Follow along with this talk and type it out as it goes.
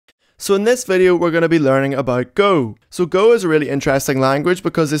So in this video, we're going to be learning about Go. So Go is a really interesting language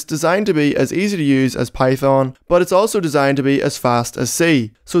because it's designed to be as easy to use as Python, but it's also designed to be as fast as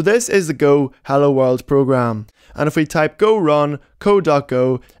C. So this is the Go Hello World program. And if we type go run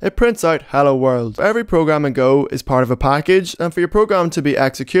code.go, it prints out hello world. Every program in Go is part of a package, and for your program to be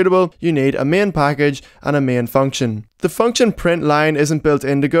executable, you need a main package and a main function. The function print line isn't built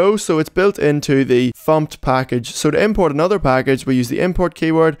into Go, so it's built into the thumped package. So to import another package, we use the import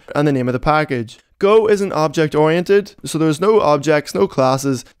keyword and the name of the package. Go isn't object oriented, so there's no objects, no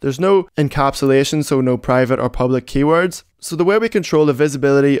classes, there's no encapsulation, so no private or public keywords. So the way we control the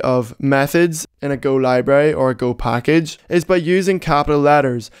visibility of methods in a Go library or a Go package is by using capital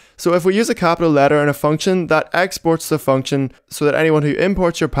letters. So if we use a capital letter in a function, that exports the function so that anyone who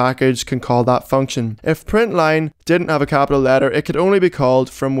imports your package can call that function. If print line didn't have a capital letter, it could only be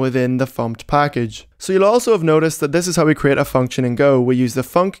called from within the thumped package. So you'll also have noticed that this is how we create a function in Go. We use the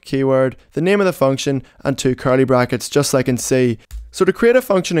func keyword, the name of the function, and 2 curly brackets, just like in C. So to create a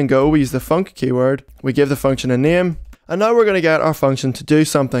function in Go, we use the func keyword, we give the function a name, and now we're going to get our function to do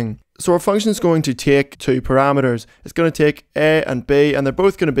something. So our function is going to take 2 parameters. It's going to take A and B, and they're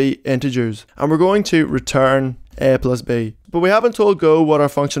both going to be integers. And we're going to return A plus B. But we haven't told Go what our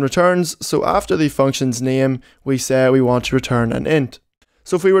function returns, so after the function's name, we say we want to return an int.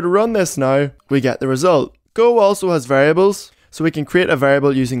 So if we were to run this now, we get the result. Go also has variables, so we can create a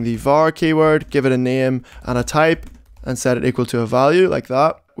variable using the var keyword, give it a name and a type, and set it equal to a value like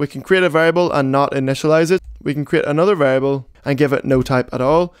that. We can create a variable and not initialize it. We can create another variable and give it no type at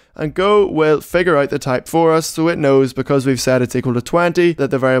all, and Go will figure out the type for us, so it knows because we've said it's equal to 20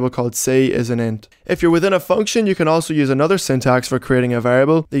 that the variable called C is an int. If you're within a function, you can also use another syntax for creating a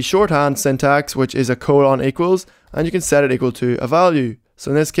variable, the shorthand syntax, which is a colon equals, and you can set it equal to a value.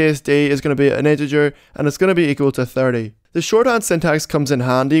 So in this case, D is going to be an integer and it's going to be equal to 30. The shorthand syntax comes in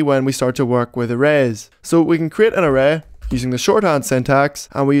handy when we start to work with arrays. So we can create an array using the shorthand syntax,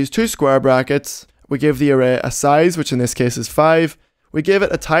 and we use 2 square brackets. We give the array a size, which in this case is 5. We give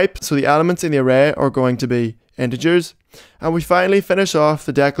it a type, so the elements in the array are going to be integers. And we finally finish off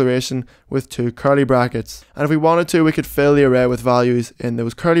the declaration with 2 curly brackets. And if we wanted to, we could fill the array with values in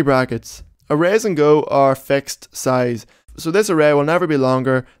those curly brackets. Arrays in Go are fixed size, so this array will never be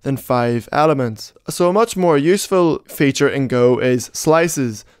longer than 5 elements. So a much more useful feature in Go is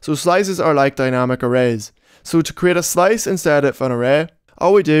slices. So slices are like dynamic arrays. So to create a slice instead of an array,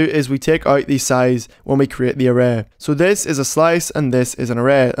 all we do is we take out the size when we create the array. So this is a slice and this is an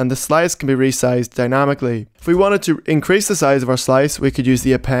array, and the slice can be resized dynamically. If we wanted to increase the size of our slice, we could use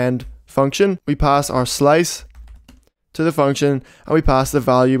the append function. We pass our slice to the function and we pass the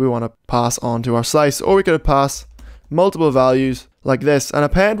value we want to pass on to our slice, or we could pass multiple values like this. An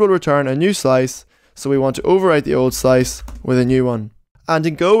append will return a new slice, so we want to overwrite the old slice with a new one. And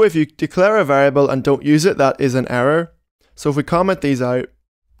in Go, if you declare a variable and don't use it, that is an error. So if we comment these out,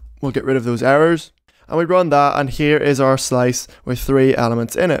 we'll get rid of those errors. And we run that, and here is our slice with 3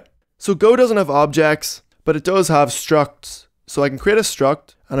 elements in it. So Go doesn't have objects, but it does have structs. So I can create a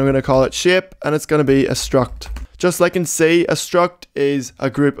struct, and I'm going to call it shape, and it's going to be a struct. Just like in C, a struct is a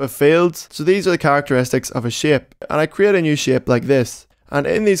group of fields. So these are the characteristics of a shape. And I create a new shape like this. And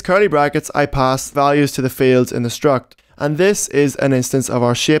in these curly brackets, I pass values to the fields in the struct. And this is an instance of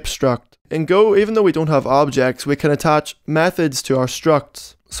our shape struct. In Go, even though we don't have objects, we can attach methods to our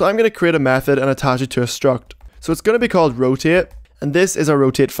structs. So I'm going to create a method and attach it to a struct. So it's going to be called rotate, and this is our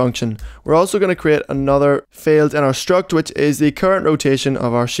rotate function. We're also going to create another field in our struct, which is the current rotation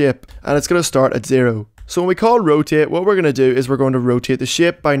of our shape, and it's going to start at 0. So when we call rotate, what we're going to do is we're going to rotate the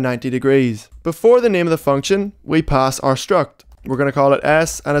shape by 90 degrees. Before the name of the function, we pass our struct. We're going to call it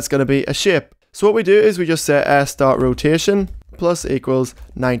S, and it's going to be a shape. So what we do is we just say s.rotation plus equals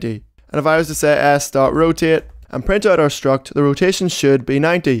 90. And if I was to say s.rotate and print out our struct, the rotation should be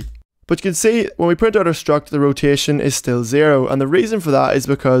 90. But you can see when we print out our struct, the rotation is still 0. And the reason for that is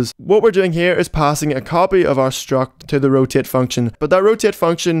because what we're doing here is passing a copy of our struct to the rotate function. But that rotate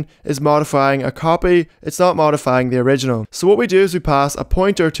function is modifying a copy, it's not modifying the original. So what we do is we pass a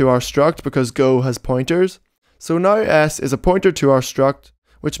pointer to our struct because Go has pointers. So now s is a pointer to our struct,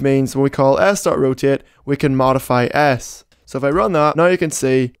 which means when we call s.rotate, we can modify s. So if I run that, now you can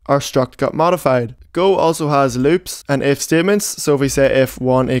see our struct got modified. Go also has loops and if statements. So if we say if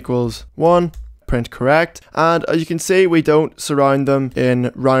 1 equals 1, print correct. And you can see we don't surround them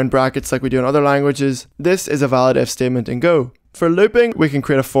in round brackets like we do in other languages. This is a valid if statement in Go. For looping, we can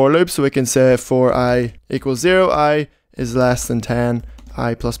create a for loop. So we can say for I equals 0, I is less than 10,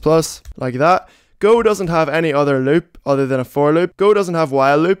 I plus plus, like that. Go doesn't have any other loop other than a for loop. Go doesn't have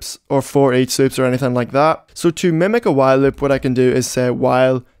while loops or for each loops or anything like that. So to mimic a while loop, what I can do is say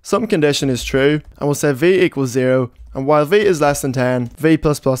while some condition is true, and we'll say v equals 0, and while v is less than 10, v++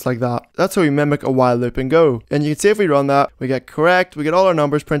 like that. That's how we mimic a while loop in Go. And you can see if we run that, we get correct, we get all our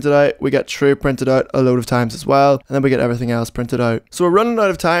numbers printed out, we get true printed out a load of times as well, and then we get everything else printed out. So we're running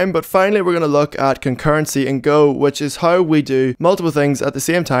out of time, but finally we're going to look at concurrency in Go, which is how we do multiple things at the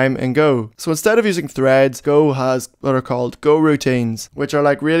same time in Go. So instead of using threads, Go has what are called Go routines, which are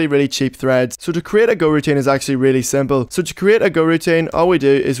like really cheap threads. So to create a Go routine is actually really simple. So to create a Go routine, all we do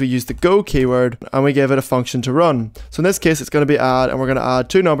is we use the Go keyword and we give it a function to run. So in this case, it's going to be add, and we're going to add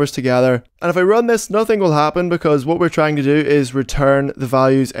two numbers together. And if I run this, nothing will happen because what we're trying to do is return the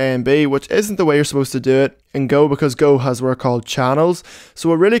values A and B, which isn't the way you're supposed to do it in Go because Go has what are called channels. So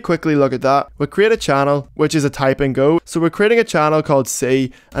we'll really quickly look at that. We'll create a channel, which is a type in Go. So we're creating a channel called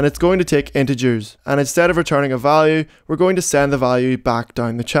C, and it's going to take integers. And instead of returning a value, we're going to send the value back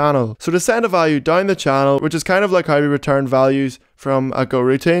down the channel. So to send a value down the channel, which is kind of like how we return values from a Go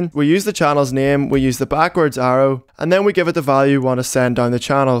routine, we use the channel's name, we use the backwards arrow, and then we give it the value we want to send down the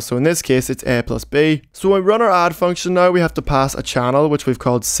channel. So in this case, it's A plus B. So when we run our add function now, we have to pass a channel, which we've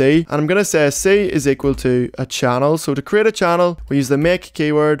called C, and I'm going to say C is equal to a channel. So to create a channel, we use the make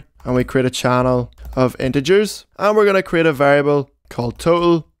keyword, and we create a channel of integers, and we're going to create a variable called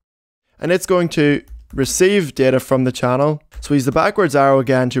total, and it's going to receive data from the channel. So we use the backwards arrow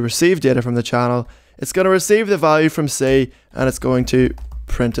again to receive data from the channel. It's going to receive the value from C, and it's going to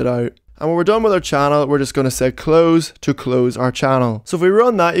print it out. And when we're done with our channel, we're just going to say close to close our channel. So if we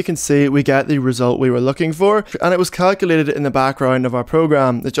run that, you can see we get the result we were looking for, and it was calculated in the background of our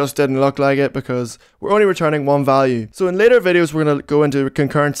program. It just didn't look like it because we're only returning one value. So in later videos, we're going to go into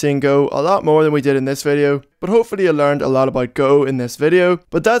concurrency and Go a lot more than we did in this video. But hopefully you learned a lot about Go in this video.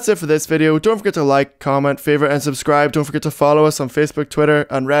 But that's it for this video. Don't forget to like, comment, favorite, and subscribe. Don't forget to follow us on Facebook, Twitter,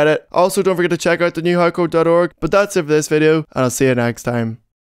 and Reddit. Also, don't forget to check out the new howCode.org. But that's it for this video, and I'll see you next time.